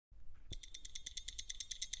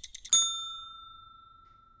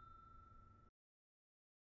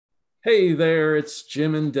Hey there, it's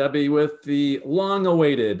Jim and Debbie with the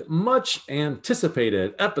long-awaited,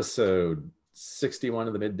 much-anticipated episode 61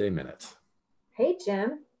 of the Midday Minute. Hey,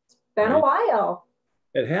 Jim. It's been a Right? while.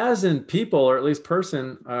 It has, and people, or at least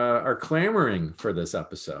person, are clamoring for this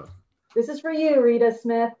episode. This is for you, Rita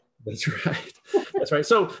Smith. That's right. That's right.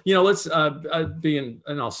 So, let's be in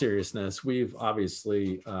all seriousness. We've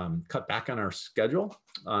obviously cut back on our schedule,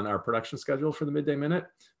 on our production schedule for the Midday Minute,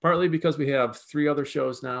 partly because we have 3 other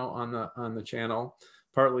shows now on the channel,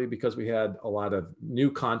 partly because we had a lot of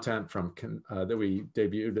new content from that we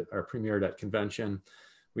debuted or premiered at convention.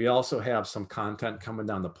 We also have some content coming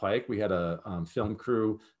down the pike. We had a film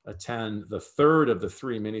crew attend the 3rd of the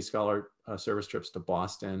 3 mini scholar service trips to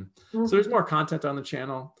Boston. Mm-hmm. So there's more content on the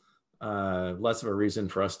channel. Less of a reason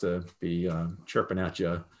for us to be chirping at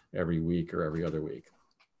you every week or every other week.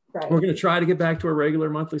 Right. We're going to try to get back to a regular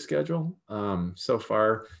monthly schedule. So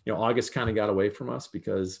far, August kind of got away from us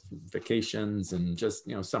because vacations and just,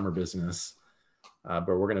 summer business. But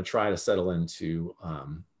we're going to try to settle into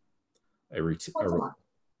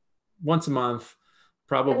once a month,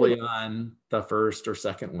 probably on the 1st or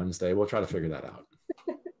 2nd Wednesday. We'll try to figure that out.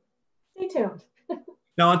 Stay tuned.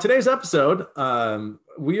 Now, on today's episode,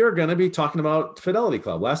 we are going to be talking about Fidelity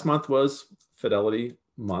Club. Last month was Fidelity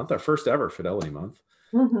Month, our first ever Fidelity Month,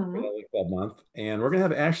 Fidelity Club Month. And we're going to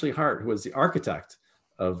have Ashley Hart, who is the architect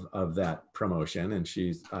of that promotion. And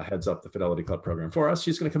she heads up the Fidelity Club program for us.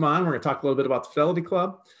 She's going to come on. We're going to talk a little bit about the Fidelity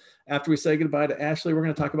Club. After we say goodbye to Ashley, we're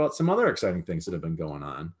going to talk about some other exciting things that have been going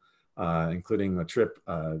on, including a trip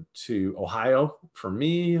to Ohio for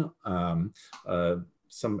me,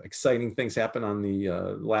 some exciting things happen on the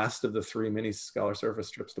last of the 3 mini scholar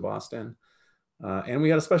service trips to Boston. And we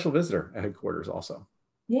had a special visitor at headquarters also.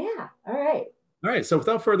 Yeah. All right. All right. So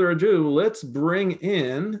without further ado, let's bring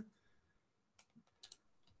in.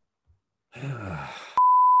 Without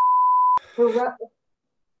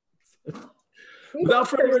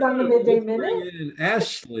further ado, on the Midday let's Minute. bring in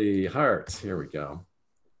Ashley Hart. Here we go.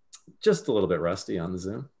 Just a little bit rusty on the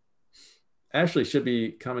Zoom. Ashley should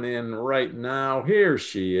be coming in right now. Here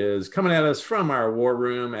she is, coming at us from our war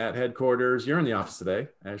room at headquarters. You're in the office today,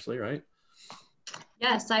 Ashley, right?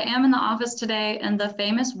 Yes, I am in the office today in the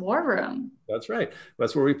famous war room. That's right.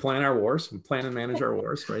 That's where we plan our wars. We plan and manage our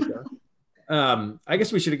wars right there. I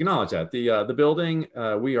guess we should acknowledge that. The building,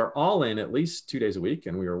 we are all in at least 2 days a week,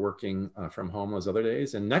 and we are working from home those other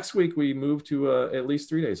days. And next week, we move to at least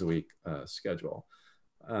 3 days a week schedule.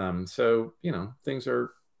 So, things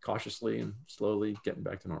are cautiously and slowly getting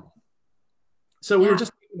back to normal. So we were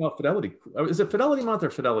just thinking about Fidelity. Is it Fidelity Month or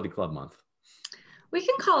Fidelity Club Month? We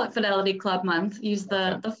can call it Fidelity Club Month. Use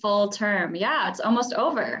the full term. Yeah, it's almost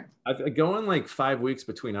over. I've going like 5 weeks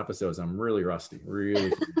between episodes. I'm really rusty, really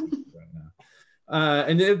right now.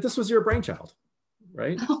 And this was your brainchild,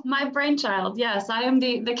 right? My brainchild. Yes, I am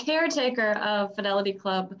the caretaker of Fidelity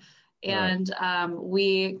Club. And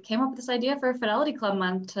we came up with this idea for Fidelity Club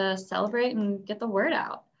Month to celebrate and get the word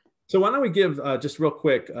out. So why don't we give just real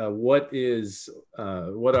quick, what is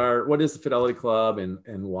the Fidelity Club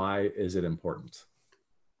and why is it important?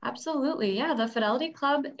 Absolutely. Yeah, the Fidelity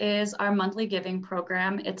Club is our monthly giving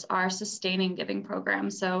program. It's our sustaining giving program.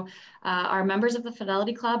 So our members of the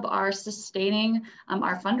Fidelity Club are sustaining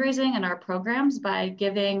our fundraising and our programs by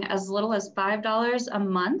giving as little as $5 a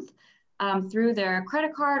month through their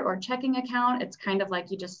credit card or checking account. It's kind of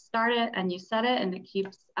like you just start it and you set it and it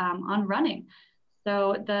keeps on running.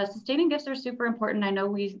 So the sustaining gifts are super important. I know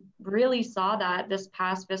we really saw that this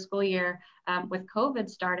past fiscal year with COVID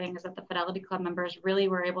starting, is that the Fidelity Club members really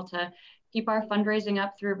were able to keep our fundraising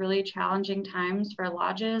up through really challenging times for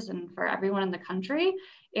lodges and for everyone in the country.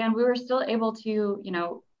 And we were still able to,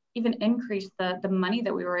 even increase the money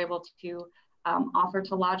that we were able to offer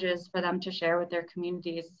to lodges for them to share with their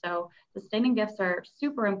communities. So sustaining gifts are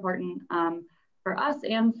super important for us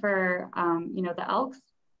and for, the Elks.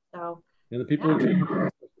 So. And the people who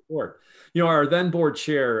support. Our then board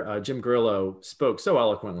chair, Jim Grillo, spoke so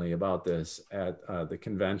eloquently about this at the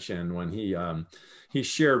convention when he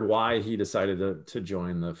shared why he decided to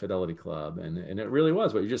join the Fidelity Club. And it really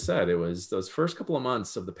was what you just said. It was those first couple of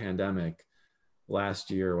months of the pandemic last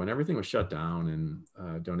year when everything was shut down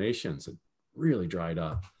and donations had really dried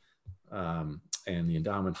up. And the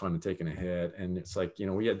endowment fund had taken a hit. And it's like,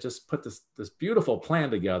 we had just put this beautiful plan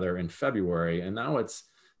together in February, and now it's,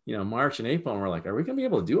 March and April, and we're like, are we going to be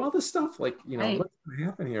able to do all this stuff? Like, right. What's going to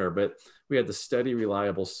happen here? But we had the steady,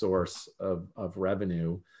 reliable source of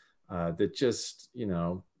revenue that just,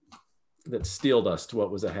 that steeled us to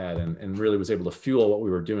what was ahead and really was able to fuel what we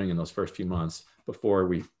were doing in those first few months before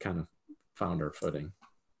we kind of found our footing.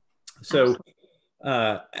 So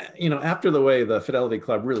uh, after the way the Fidelity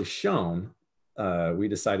Club really shone, we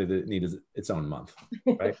decided it needed its own month,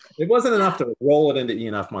 right? It wasn't enough to roll it into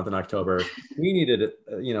ENF month in October. We needed it,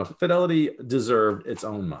 Fidelity deserved its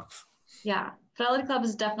own month. Yeah, Fidelity Club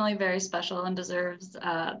is definitely very special and deserves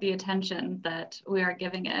the attention that we are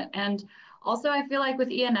giving it. And also, I feel like with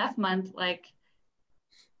ENF month, like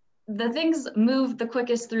the things move the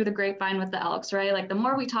quickest through the grapevine with the Elks, right? Like the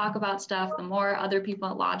more we talk about stuff, the more other people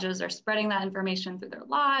at lodges are spreading that information through their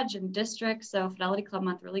lodge and district. So Fidelity Club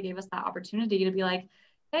Month really gave us that opportunity to be like,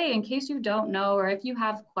 hey, in case you don't know, or if you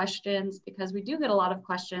have questions, because we do get a lot of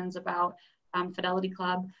questions about Fidelity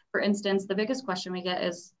Club. For instance, the biggest question we get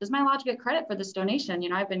is, does my lodge get credit for this donation?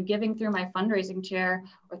 I've been giving through my fundraising chair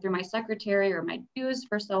or through my secretary or my dues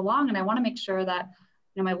for so long, and I want to make sure that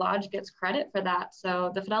my lodge gets credit for that.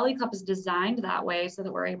 So the Fidelity Club is designed that way so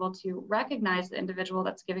that we're able to recognize the individual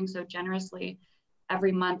that's giving so generously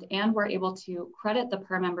every month, and we're able to credit the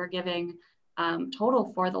per member giving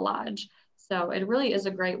total for the lodge. So it really is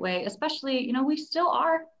a great way, especially, we still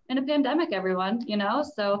are in a pandemic, everyone,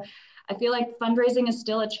 so I feel like fundraising is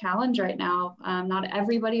still a challenge right now. Not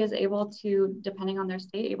everybody is able to, depending on their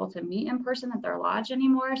state, able to meet in person at their lodge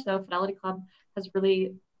anymore. So Fidelity Club has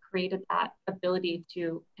really created that ability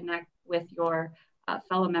to connect with your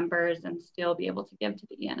fellow members and still be able to give to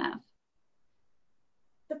the ENF.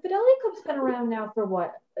 The Fidelity Club's been around now for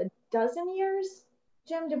what, a dozen years?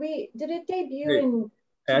 Jim, did it debut in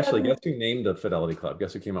Ashley, guess who named the Fidelity Club?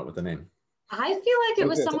 Guess who came up with the name? I feel like it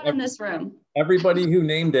was someone in this room. Everybody who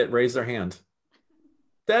named it raised their hand.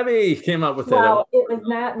 Debbie came up with it. Well, it was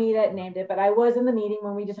not me that named it, but I was in the meeting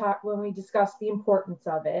when we discussed the importance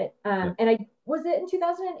of it. And was it in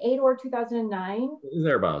 2008 or 2009?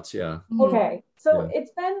 Thereabouts, yeah. Okay, so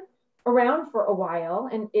it's been around for a while,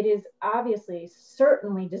 and it is obviously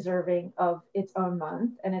certainly deserving of its own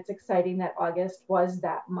month, and it's exciting that August was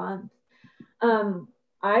that month.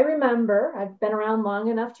 I remember, I've been around long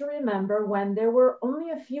enough to remember when there were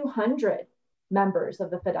only a few hundred members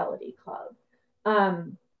of the Fidelity Club.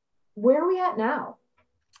 Where are we at now?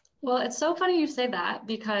 Well, it's so funny you say that,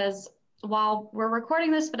 because while we're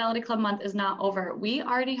recording this, Fidelity Club Month is not over. We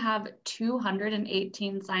already have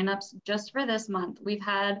 218 signups just for this month. We've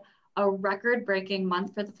had a record-breaking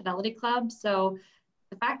month for the Fidelity Club. So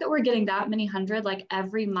the fact that we're getting that many hundred like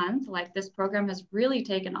every month, like this program has really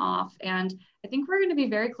taken off. And I think we're going to be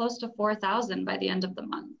very close to 4,000 by the end of the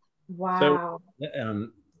month. Wow. So,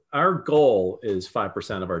 our goal is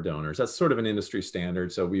 5% of our donors. That's sort of an industry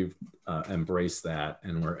standard. So we've embraced that,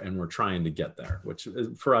 and we're trying to get there, which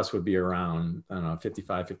for us would be around,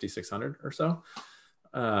 5,600 or so.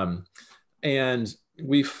 And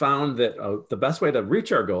we found that the best way to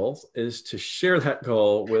reach our goals is to share that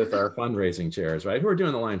goal with our fundraising chairs, right? Who are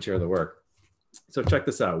doing the lion's share of the work. So check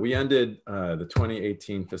this out. We ended the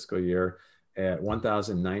 2018 fiscal year at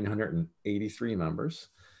 1,983 members.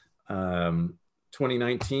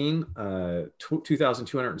 2019,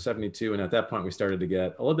 2,272. And at that point, we started to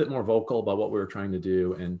get a little bit more vocal about what we were trying to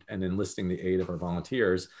do and enlisting the aid of our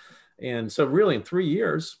volunteers. And so really in 3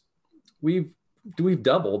 years, we've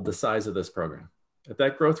doubled the size of this program. If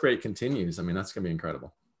that growth rate continues, I mean, that's going to be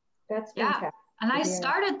incredible. That's fantastic. Yeah. And I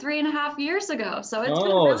started 3.5 years ago. So it's been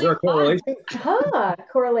really is there a correlation?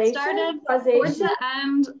 Correlation? Started towards the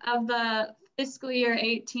end of the fiscal year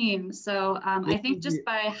 18. So I think just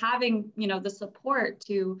by having, the support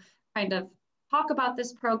to kind of talk about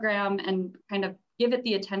this program and kind of give it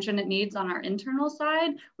the attention it needs on our internal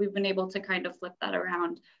side, we've been able to kind of flip that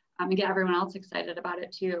around and get everyone else excited about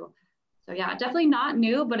it too. So yeah, definitely not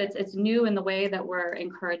new, but it's new in the way that we're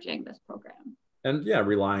encouraging this program. And yeah,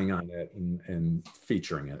 relying on it and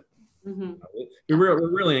featuring it. Mm-hmm.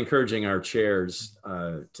 We're really encouraging our chairs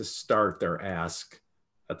to start their ask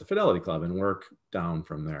at the Fidelity Club and work down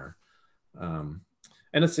from there. And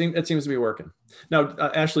it seems to be working. Now,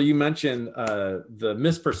 Ashley, you mentioned the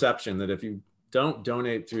misperception that if you don't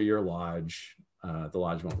donate through your lodge, the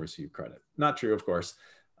lodge won't receive credit. Not true, of course.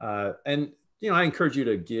 And I encourage you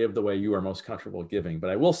to give the way you are most comfortable giving, but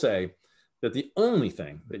I will say that the only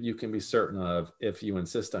thing that you can be certain of if you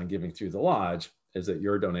insist on giving through the lodge is that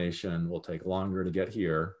your donation will take longer to get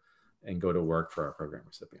here and go to work for our program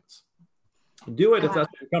recipients. Do it if that's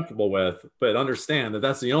what you're comfortable with, but understand that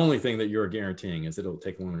that's the only thing that you're guaranteeing is that it'll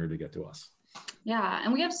take longer to get to us. Yeah,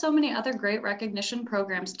 and we have so many other great recognition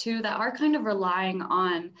programs too that are kind of relying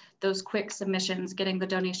on those quick submissions, getting the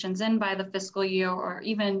donations in by the fiscal year or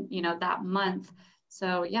even, that month.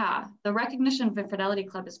 So yeah, the recognition for Fidelity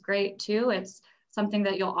Club is great too. It's something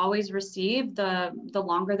that you'll always receive. The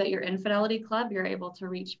longer that you're in Fidelity Club, you're able to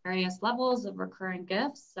reach various levels of recurring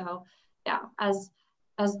gifts. So yeah, as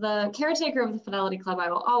as the caretaker of the Fidelity Club, I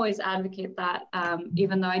will always advocate that,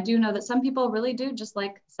 even though I do know that some people really do just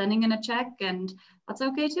like sending in a check, and that's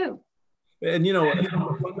okay too. And, you know, from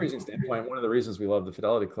a fundraising standpoint, one of the reasons we love the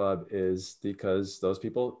Fidelity Club is because those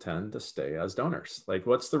people tend to stay as donors. Like,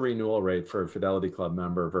 what's the renewal rate for a Fidelity Club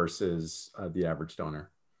member versus the average donor?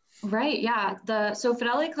 Right. Yeah. So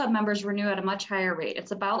Fidelity Club members renew at a much higher rate.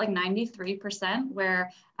 It's about like 93%, where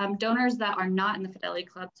donors that are not in the Fidelity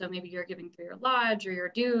Club, so maybe you're giving through your lodge or your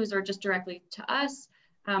dues or just directly to us,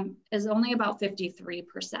 is only about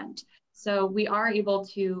 53%. So we are able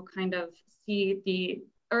to kind of see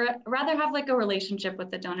or rather have like a relationship with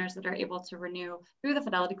the donors that are able to renew through the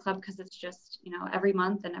Fidelity Club, because it's just, every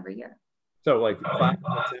month and every year. So like 5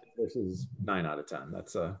 out of 10 versus 9 out of 10.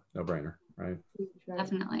 That's a no-brainer, right?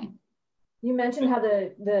 Definitely. You mentioned how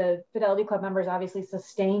the Fidelity Club members obviously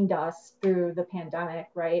sustained us through the pandemic,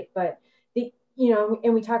 right? But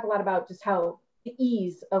and we talk a lot about just how the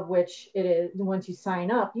ease of which it is once you sign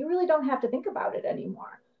up, you really don't have to think about it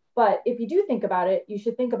anymore. But if you do think about it, you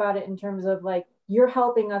should think about it in terms of like, you're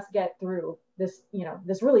helping us get through this,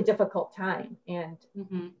 this really difficult time. And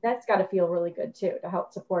that's got to feel really good too, to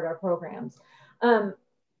help support our programs.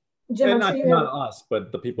 Jim, and not us,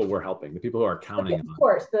 but the people we're helping, the people who are counting on. Of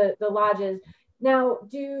course, the lodges. Now,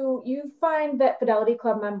 do you find that Fidelity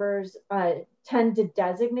Club members tend to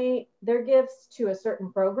designate their gifts to a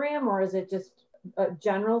certain program, or is it just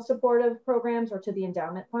general supportive programs or to the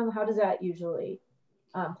endowment fund? How does that usually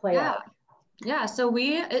play out? Yeah, so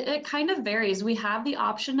it kind of varies. We have the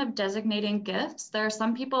option of designating gifts. There are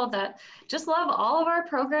some people that just love all of our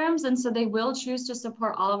programs, and so they will choose to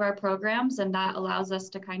support all of our programs, and that allows us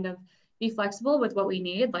to kind of be flexible with what we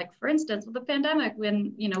need. Like, for instance, with the pandemic,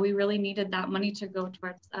 when we really needed that money to go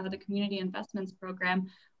towards the community investments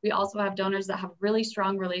program, we also have donors that have really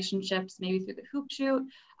strong relationships, maybe through the hoop shoot,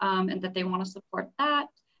 and that they want to support that.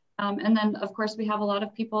 And then, of course, we have a lot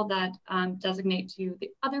of people that designate to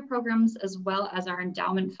the other programs, as well as our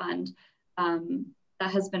endowment fund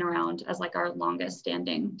that has been around as like our longest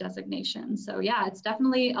standing designation. So yeah, it's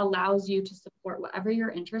definitely allows you to support whatever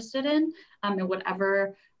you're interested in, and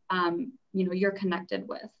whatever you're connected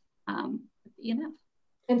with ENF.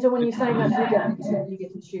 And so when you sign up, you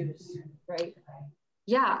get to choose, right?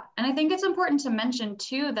 Yeah, and I think it's important to mention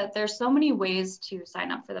too that there's so many ways to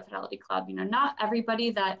sign up for the Fidelity Club. Not everybody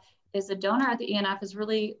that is a donor at the ENF is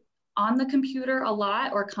really on the computer a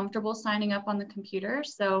lot or comfortable signing up on the computer.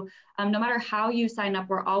 So no matter how you sign up,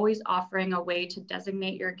 we're always offering a way to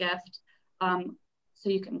designate your gift. So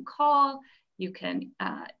you can call, you can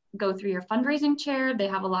go through your fundraising chair. They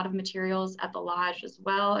have a lot of materials at the lodge as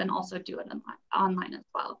well, and also do it online as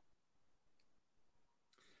well.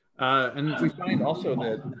 And we find also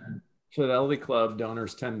that Fidelity Club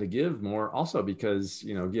donors tend to give more also because,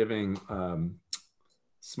 giving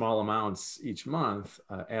small amounts each month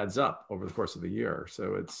adds up over the course of the year.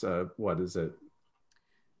 So it's, what is it?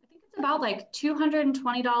 I think it's about like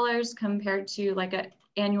 $220 compared to like an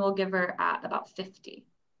annual giver at about $50.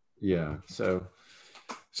 Yeah. So,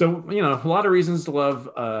 a lot of reasons to love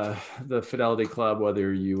the Fidelity Club,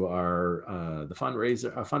 whether you are a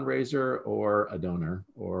fundraiser or a donor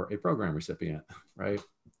or a program recipient, right?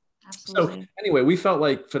 Absolutely. So anyway, we felt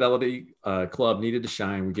like Fidelity Club needed to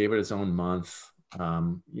shine. We gave it its own month.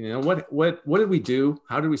 What did we do?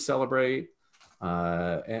 How did we celebrate?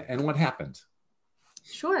 And what happened?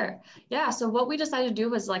 Sure. Yeah. So what we decided to do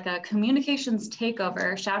was like a communications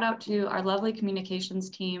takeover. Shout out to our lovely communications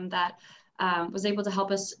team that was able to help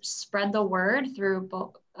us spread the word through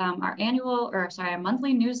both our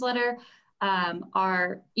monthly newsletter,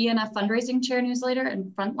 our ENF fundraising chair newsletter and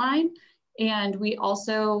Frontline. And we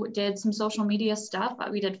also did some social media stuff.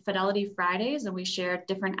 We did Fidelity Fridays, and we shared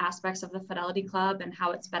different aspects of the Fidelity Club and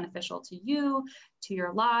how it's beneficial to you, to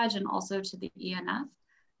your lodge, and also to the ENF.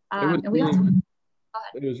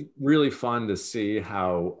 It was really fun to see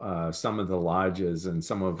how some of the lodges and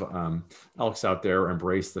some of Elks out there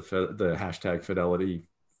embrace the hashtag Fidelity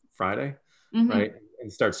Friday, right?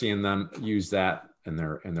 And start seeing them use that in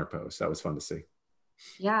their posts. That was fun to see.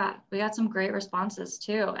 Yeah, we got some great responses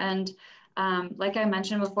too. And like I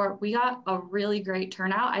mentioned before, we got a really great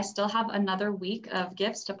turnout. I still have another week of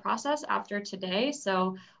gifts to process after today.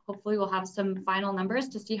 So hopefully we'll have some final numbers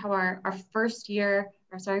to see how our first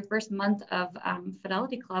month of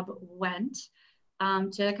Fidelity Club went,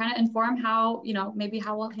 to kind of inform how, maybe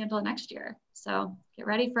how we'll handle it next year. So get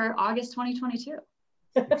ready for August 2022.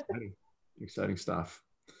 Exciting stuff.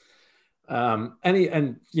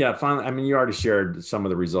 Finally, you already shared some of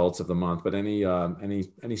the results of the month, but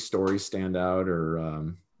any stories stand out,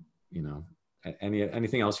 or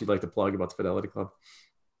anything else you'd like to plug about the Fidelity Club?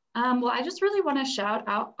 Well, I just really want to shout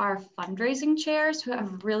out our fundraising chairs who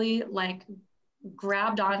have really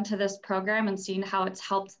grabbed onto this program and seen how it's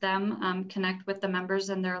helped them connect with the members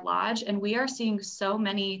in their lodge. And we are seeing so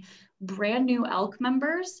many brand new Elk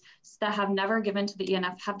members that have never given to the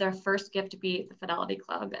ENF have their first gift be the Fidelity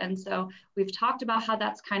Club. And so we've talked about how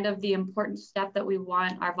that's kind of the important step that we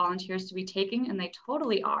want our volunteers to be taking, and they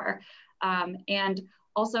totally are. And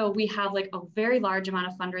also we have like a very large amount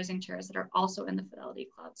of fundraising chairs that are also in the Fidelity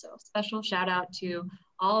Club. So special shout out to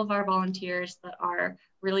all of our volunteers that are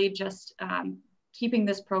really just keeping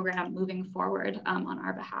this program moving forward on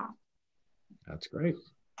our behalf. That's great.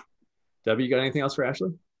 Debbie, you got anything else for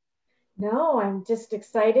Ashley? No, I'm just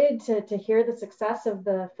excited to hear the success of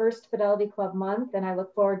the first Fidelity Club month, and I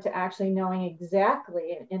look forward to actually knowing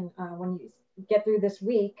exactly when you get through this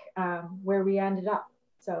week where we ended up.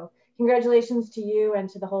 So congratulations to you and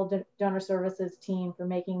to the whole donor services team for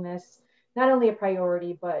making this not only a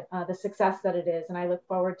priority, but the success that it is. And I look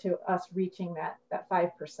forward to us reaching that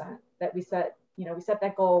 5% that we set. We set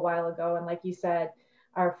that goal a while ago. And like you said,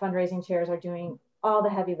 our fundraising chairs are doing all the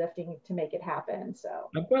heavy lifting to make it happen. So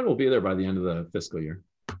I'm glad we'll be there by the end of the fiscal year.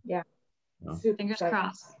 Yeah. Fingers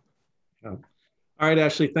crossed. All right,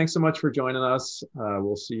 Ashley, thanks so much for joining us.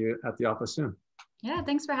 We'll see you at the office soon. Yeah,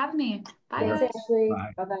 thanks for having me. Bye. Thanks, Ashley.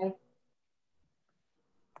 Bye. Bye-bye.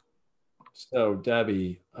 So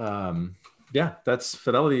Debbie, yeah, that's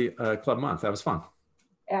Fidelity Club Month. That was fun.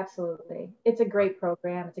 Absolutely. It's a great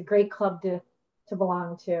program. It's a great club to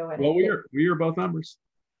belong to. And well, we are both members,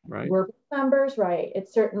 right? We're members, right?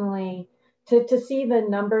 It's certainly to see the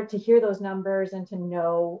number, to hear those numbers, and to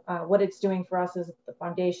know what it's doing for us as the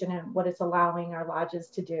foundation and what it's allowing our lodges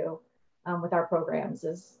to do with our programs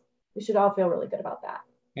we should all feel really good about that.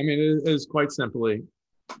 I mean, it is quite simply,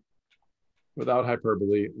 without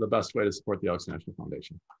hyperbole, the best way to support the Elks National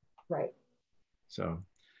Foundation. Right. So,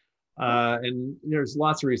 and there's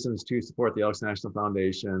lots of reasons to support the Elks National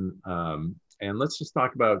Foundation. And let's just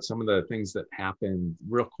talk about some of the things that happened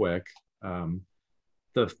real quick. Last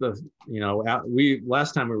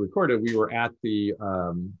time we recorded, we were at the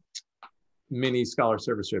mini scholar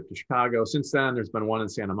service trip to Chicago. Since then, there's been one in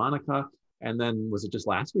Santa Monica, and then was it just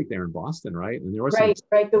last week they were in Boston, right? And there was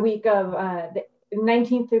right. The week of the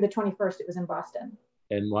 19th through the 21st, it was in Boston.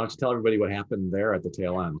 And why don't you tell everybody what happened there at the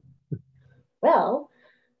tail end? Well,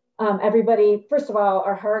 everybody, first of all,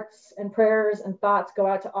 our hearts and prayers and thoughts go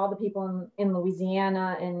out to all the people in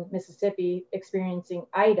Louisiana and Mississippi experiencing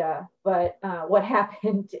Ida. But what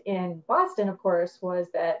happened in Boston, of course, was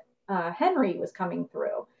that Henry was coming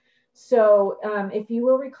through. So if you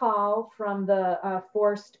will recall from the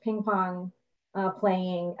forced ping pong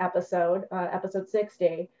playing episode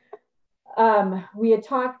 60, we had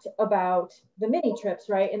talked about the mini trips,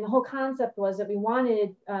 right? And the whole concept was that we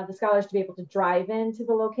wanted the scholars to be able to drive into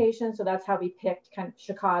the location. So that's how we picked kind of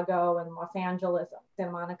Chicago and Los Angeles,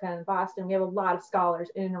 Santa Monica, and Boston. We have a lot of scholars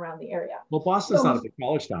in and around the area. Well, Boston's not a big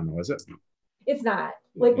college town, though, is it? It's not.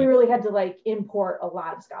 Like, we really had to import a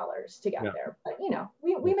lot of scholars to get there. But,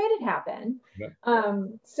 we made it happen. Yeah.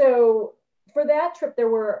 So for that trip, there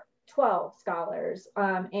were 12 scholars.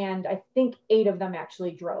 And I think 8 of them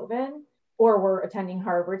actually drove in or were attending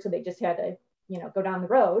Harvard. So they just had to, go down the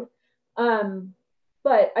road.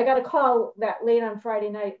 But I got a call that late on Friday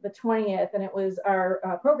night, the 20th, and it was our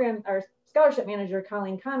our scholarship manager,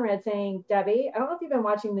 Colleen Conrad, saying, Debbie, I don't know if you've been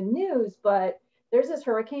watching the news, but there's this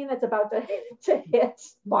hurricane that's about to hit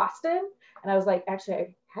Boston. And I was like, actually,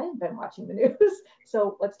 I hadn't been watching the news.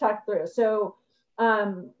 So let's talk through. So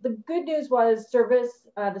the good news was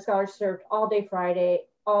the scholars served all day Friday,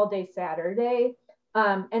 all day Saturday.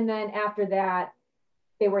 And then after that,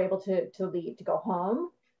 they were able to leave, to go home.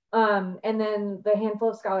 And then the handful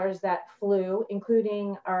of scholars that flew,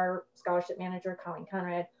 including our scholarship manager, Colleen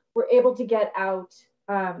Conrad, were able to get out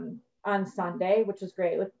on Sunday, which was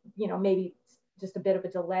great, with, maybe just a bit of a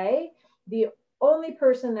delay. The only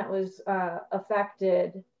person that was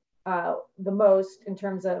affected the most in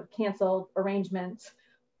terms of canceled arrangements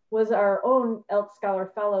was our own Elks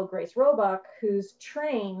Scholar Fellow, Grace Roebuck, whose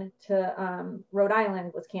train to Rhode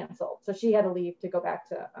Island was canceled. So she had to leave to go back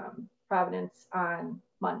to Providence on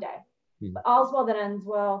Monday. Mm-hmm. But all's well that ends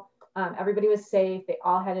well. Everybody was safe. They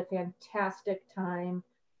all had a fantastic time.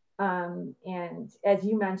 And as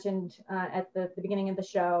you mentioned at the beginning of the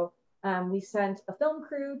show, we sent a film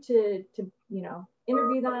crew to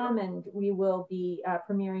interview them, and we will be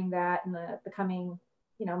premiering that in the coming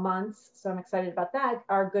months. So I'm excited about that.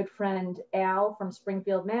 Our good friend Al from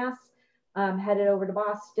Springfield, Mass, headed over to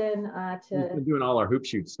Boston to We've been doing all our hoop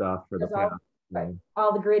shoot stuff for the past. Right,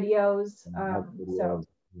 all the Gridios. So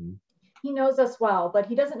he knows us well, but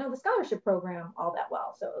he doesn't know the scholarship program all that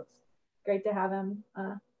well. So it's great to have him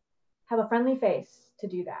have a friendly face to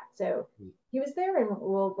do that. So he was there, and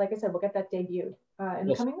we'll, like I said, we'll get that debuted in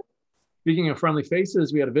the coming week. Speaking of friendly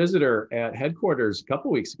faces, we had a visitor at headquarters a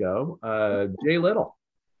couple weeks ago, Jay Little,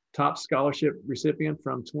 top scholarship recipient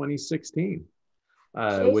from 2016.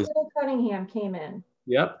 Jay Little Cunningham came in.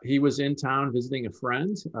 Yep, he was in town visiting a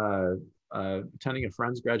friend, attending a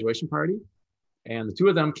friend's graduation party. And the two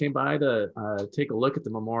of them came by to take a look at the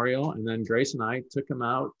memorial. And then Grace and I took him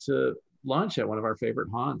out to lunch at one of our favorite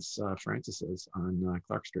haunts, Francis's on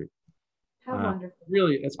Clark Street. How wonderful.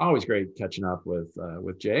 Really, it's always great catching up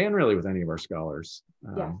with Jay, and really with any of our scholars.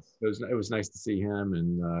 Yes. It was nice to see him,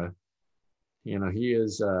 and he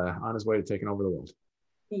is on his way to taking over the world.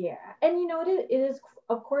 Yeah, and it is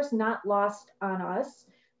of course not lost on us,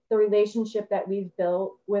 the relationship that we've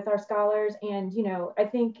built with our scholars. And I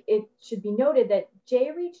think it should be noted that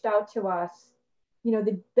Jay reached out to us,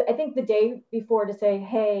 I think the day before, to say,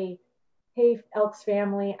 hey Elks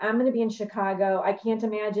family, I'm going to be in Chicago. I can't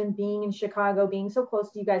imagine being in Chicago, being so close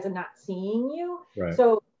to you guys and not seeing you. Right.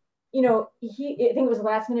 So, I think it was a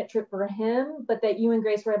last minute trip for him, but that you and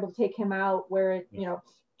Grace were able to take him out where,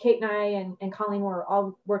 Kate and I and Colleen were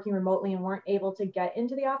all working remotely and weren't able to get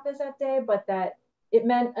into the office that day, but that it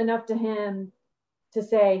meant enough to him to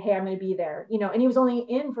say, hey, I'm going to be there, and he was only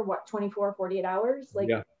in for 24, 48 hours.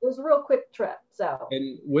 It was a real quick trip. So,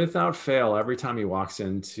 and without fail, every time he walks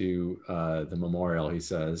into the memorial, he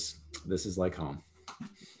says, this is like home.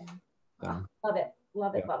 Love it.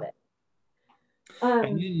 Love it. Love it.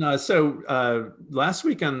 And then, last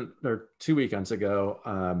weekend or 2 weekends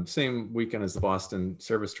ago, same weekend as the Boston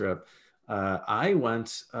service trip, I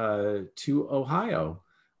went to Ohio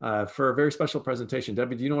for a very special presentation.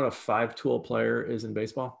 Debbie, do you know what a 5-tool player is in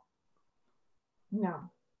baseball? No.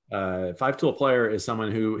 5-tool player is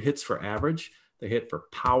someone who hits for average. They hit for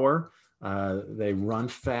power. They run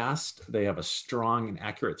fast. They have a strong and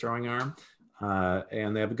accurate throwing arm.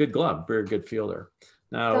 And they have a good glove, very good fielder.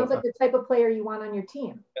 Now, sounds like the type of player you want on your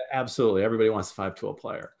team. Absolutely. Everybody wants a 5-tool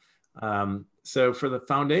player. So for the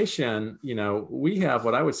foundation, we have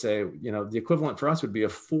what I would say, the equivalent for us would be a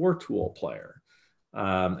 4-tool player.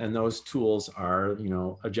 And those tools are,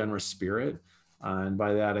 a generous spirit. And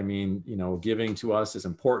by that, I mean, giving to us is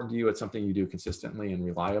important to you. It's something you do consistently and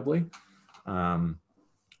reliably,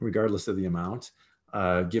 regardless of the amount.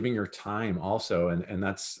 Giving your time also, and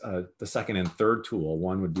that's the second and third tool.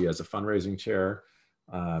 One would be as a fundraising chair.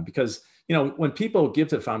 Because, when people give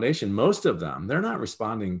to the foundation, most of them, they're not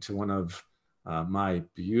responding to one of my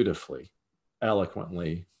beautifully,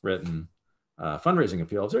 eloquently written fundraising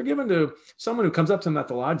appeals. They're given to someone who comes up to them at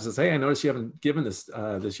the lodge and says, hey, I noticed you haven't given this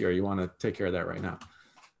this year. You want to take care of that right now.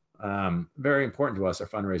 Very important to us, our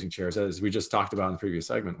fundraising chairs, as we just talked about in the previous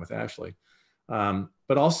segment with Ashley.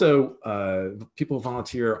 But also people who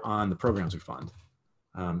volunteer on the programs we fund.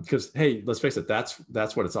 Because, hey, let's face it, that's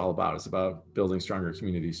what it's all about. It's about building stronger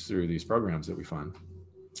communities through these programs that we fund.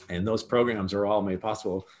 And those programs are all made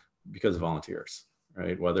possible because of volunteers,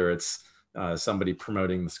 right? Whether it's somebody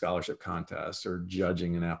promoting the scholarship contest, or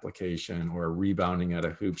judging an application, or rebounding at a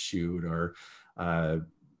hoop shoot, or, taking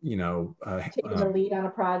the lead on a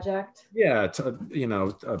project. Yeah,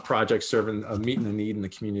 a project serving, meeting a need in the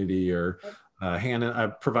community, or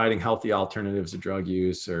providing healthy alternatives to drug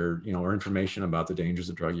use, or or information about the dangers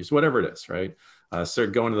of drug use, whatever it is, right? So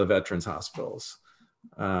going to the veterans hospitals,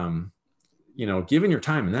 giving your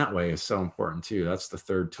time in that way is so important too. That's the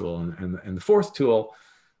third tool, and the fourth tool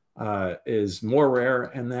is more rare,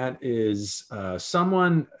 and that is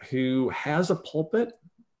someone who has a pulpit,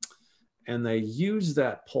 and they use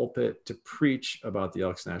that pulpit to preach about the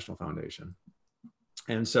Elks National Foundation.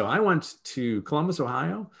 And so I went to Columbus,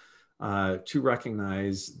 Ohio, to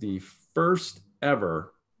recognize the first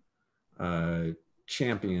ever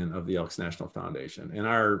champion of the Elks National Foundation. In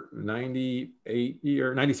our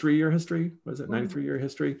 93-year history, was it 93-year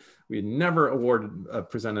history? We had never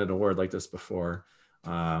presented an award like this before.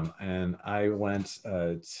 And I went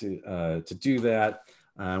to do that.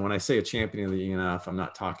 When I say a champion of the ENF, I'm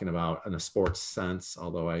not talking about in a sports sense,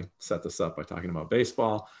 although I set this up by talking about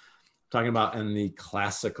baseball. Talking about in the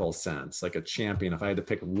classical sense, like a champion. If I had to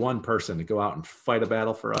pick one person to go out and fight a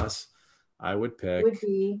battle for us, I would pick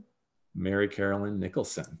Mary Carolyn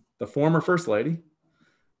Nicholson, the former First Lady,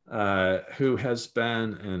 who has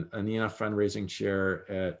been an ENF fundraising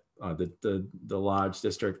chair at the Lodge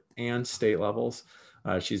District and state levels.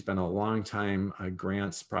 She's been a longtime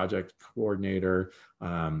grants project coordinator.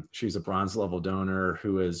 She's a bronze level donor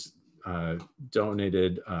who has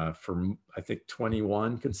donated for, I think,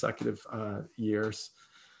 21 consecutive years.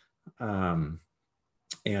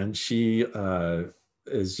 and she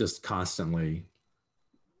is just constantly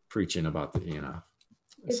preaching about the ENF.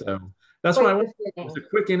 So that's why it was a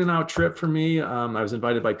quick in and out trip for me. I was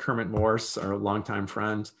invited by Kermit Morse, our longtime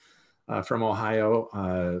friend from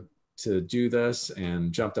Ohio, to do this,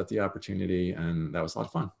 and jumped at the opportunity, and that was a lot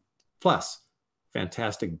of fun. Plus,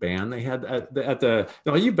 fantastic band they had at the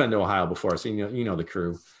you've been to Ohio before, so you know the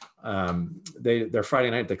crew. Their Friday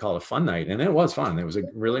night, they call it a fun night, and it was fun. It was a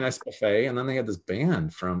really nice buffet, and then they had this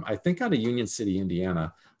band from, I think, out of Union City,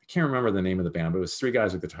 Indiana. I can't remember the name of the band, but it was 3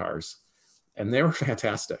 guys with guitars, and they were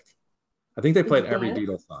fantastic. I think they played every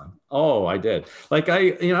Beatles song. Oh, I did. Like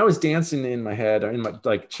I was dancing in my head, in my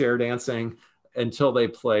like chair dancing, until they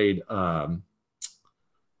played Wagon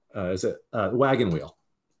Wheel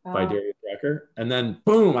by Darius Rucker, and then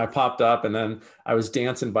boom, I popped up, and then I was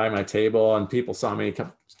dancing by my table, and people saw me,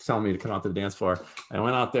 kept telling me to come out to the dance floor. I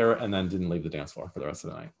went out there and then didn't leave the dance floor for the rest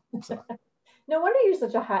of the night. So. No wonder you're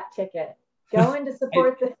such a hot ticket. Going to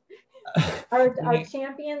support our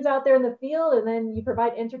champions out there in the field, and then you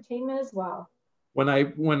provide entertainment as well. When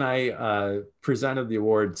I presented the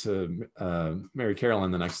award to Mary Carolyn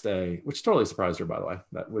the next day, which totally surprised her, by the way,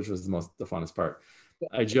 which was the funnest part.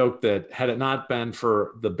 I joked that had it not been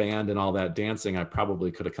for the band and all that dancing, I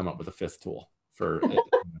probably could have come up with a 5th tool for it.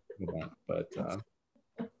 But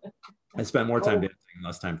I spent more time dancing and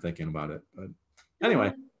less time thinking about it. But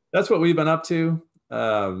anyway, that's what we've been up to.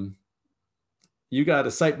 You got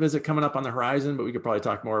a site visit coming up on the horizon, but we could probably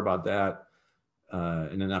talk more about that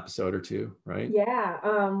in an episode or 2, right?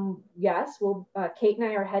 Yeah. Yes. Well, Kate and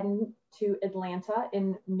I are heading to Atlanta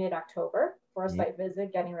in mid-October for a site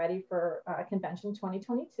visit, getting ready for convention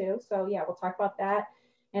 2022. So yeah, we'll talk about that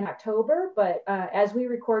in October. But as we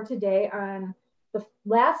record today on the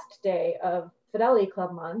last day of Fidelity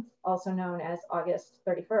Club Month, also known as August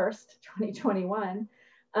 31st, 2021,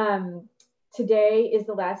 today is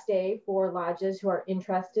the last day for lodges who are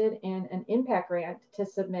interested in an impact grant to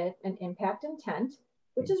submit an impact intent,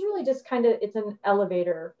 which is really just it's an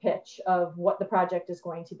elevator pitch of what the project is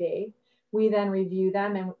going to be. We then review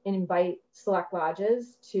them and invite select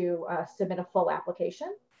lodges to submit a full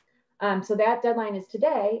application. So that deadline is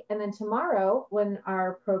today. And then tomorrow, when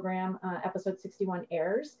our program, episode 61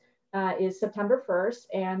 airs, is September 1st.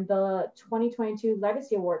 And the 2022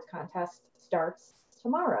 Legacy Awards contest starts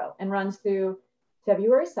tomorrow and runs through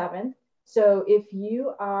February 7th. So if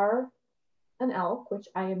you are an elk, which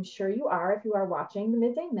I am sure you are if you are watching the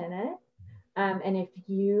Midday Minute, and if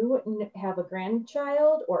you have a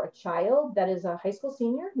grandchild or a child that is a high school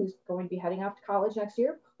senior who's going to be heading off to college next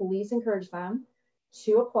year, please encourage them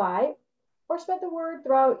to apply or spread the word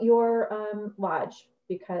throughout your lodge,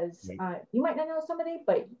 because you might not know somebody,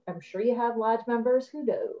 but I'm sure you have lodge members who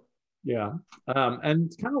do. Yeah. And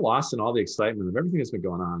it's kind of lost in all the excitement of everything that's been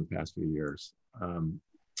going on in the past few years,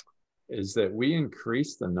 is that we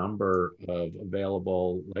increased the number of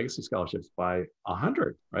available legacy scholarships by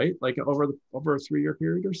 100, right? Like over a 3-year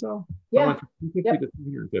period or so. Yeah. Went from 250 to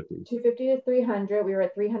 350. 250 to 300. We were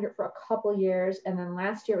at 300 for a couple years, and then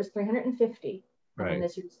last year it was 350. Right. And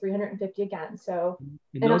this year it's 350 again. So,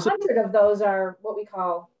 and 100 of those are what we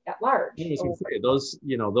call at large. Those,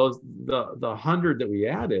 the 100 that we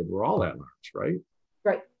added were all at large, right?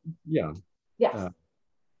 Right. Yeah. Yes.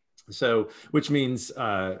 So, which means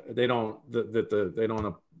they don't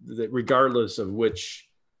regardless of which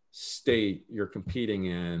state you're competing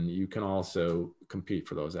in, you can also compete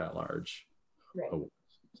for those at large awards.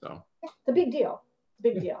 So it's a big deal.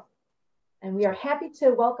 Big deal. And we are happy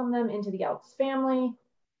to welcome them into the Elks family,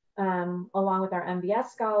 along with our MBS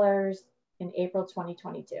scholars in April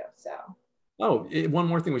 2022. So. Oh, one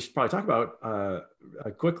more thing we should probably talk about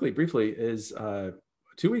briefly is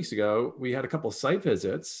 2 weeks ago, we had a couple of site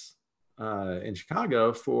visits in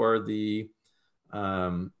Chicago for the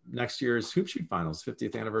next year's Hoop Shoot Finals,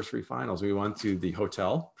 50th anniversary finals. We went to the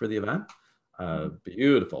hotel for the event.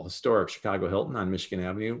 Beautiful, historic Chicago Hilton on Michigan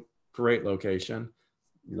Avenue. Great location.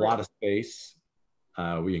 A lot of space.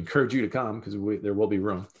 We encourage you to come because there will be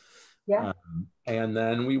room. Yeah. And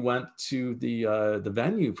then we went to the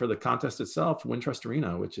venue for the contest itself, Wintrust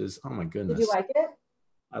Arena, which is, oh my goodness. Did you like it?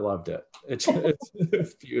 I loved it.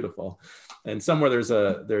 It's beautiful. And somewhere there's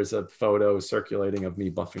a photo circulating of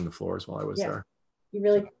me buffing the floors while I was there. You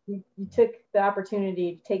really you took the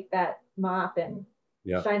opportunity to take that mop and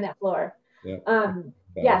shine that floor. Yeah.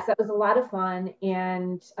 Yes, that was a lot of fun.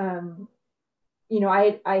 And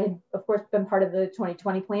I had, of course, been part of the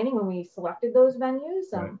 2020 planning when we selected those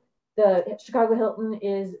venues. Right. The Chicago Hilton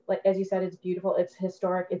is, like, as you said, it's beautiful. It's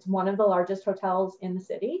historic. It's one of the largest hotels in the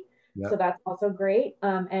city. Yep. So that's also great.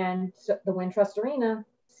 And so the Wintrust Arena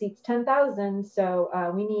seats 10,000. So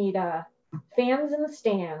we need fans in the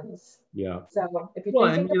stands. Yeah. So if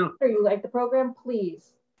you're thinking or you like the program,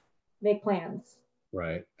 please make plans.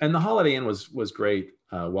 Right. And the Holiday Inn was great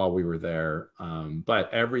while we were there.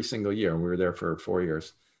 But every single year, we were there for 4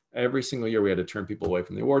 years, every single year we had to turn people away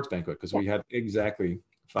from the awards banquet because we had exactly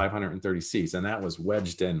 530 seats, and that was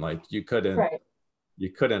wedged in. Like you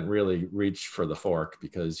couldn't really reach for the fork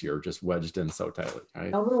because you're just wedged in so tightly.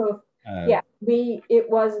 Right. No move. It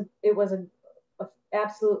was a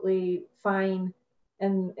absolutely fine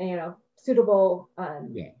and suitable.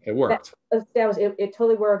 It worked. It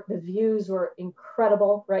totally worked. The views were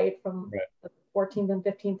incredible, right, from the 14th and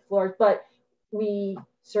 15th floors, but we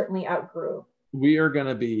certainly outgrew. We can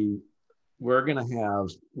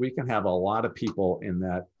have a lot of people in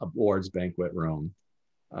that awards banquet room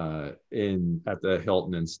at the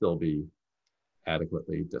Hilton and still be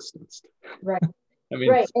adequately distanced. Right. I mean,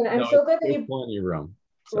 right. And I'm so glad that you plenty of room.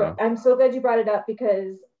 So. Right. I'm so glad you brought it up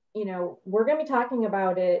because, we're going to be talking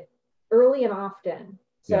about it early and often.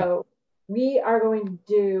 So we are going to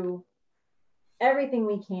do everything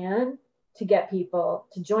we can to get people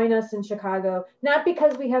to join us in Chicago, not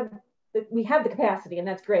because we have the capacity, and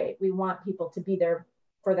that's great. We want people to be there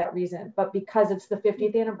for that reason, but because it's the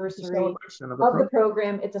 50th anniversary of the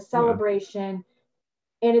program. It's a celebration.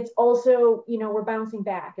 And it's also, we're bouncing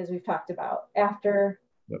back, as we've talked about, after,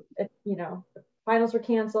 the finals were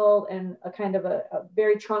canceled and a kind of a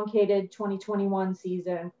very truncated 2021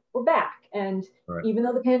 season. We're back. And even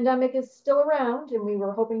though the pandemic is still around and we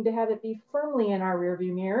were hoping to have it be firmly in our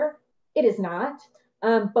rearview mirror, it is not.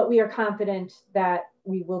 But we are confident that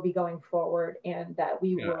we will be going forward and that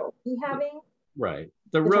we will be having. Right.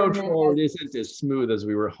 The road forward isn't as smooth as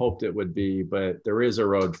we were hoped it would be, but there is a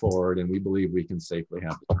road forward, and we believe we can safely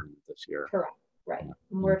have the tournament this year. Correct. Right.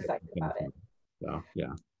 And we're excited about it. So,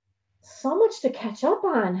 yeah. So much to catch up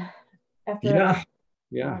on after. So.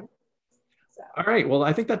 All right. Well,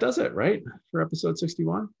 I think that does it, right? For episode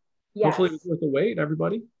 61. Yes. Hopefully it was worth the wait,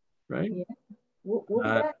 everybody. Right? Yeah. We'll be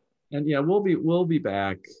back. And we'll be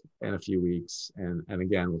back in a few weeks. And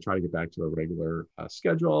again, we'll try to get back to a regular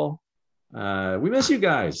schedule. We miss you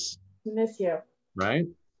guys. We miss you. Right?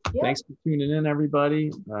 Yeah. Thanks for tuning in, everybody.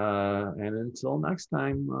 And until next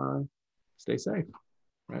time, stay safe.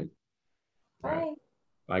 Right? Bye.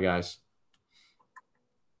 Bye, guys.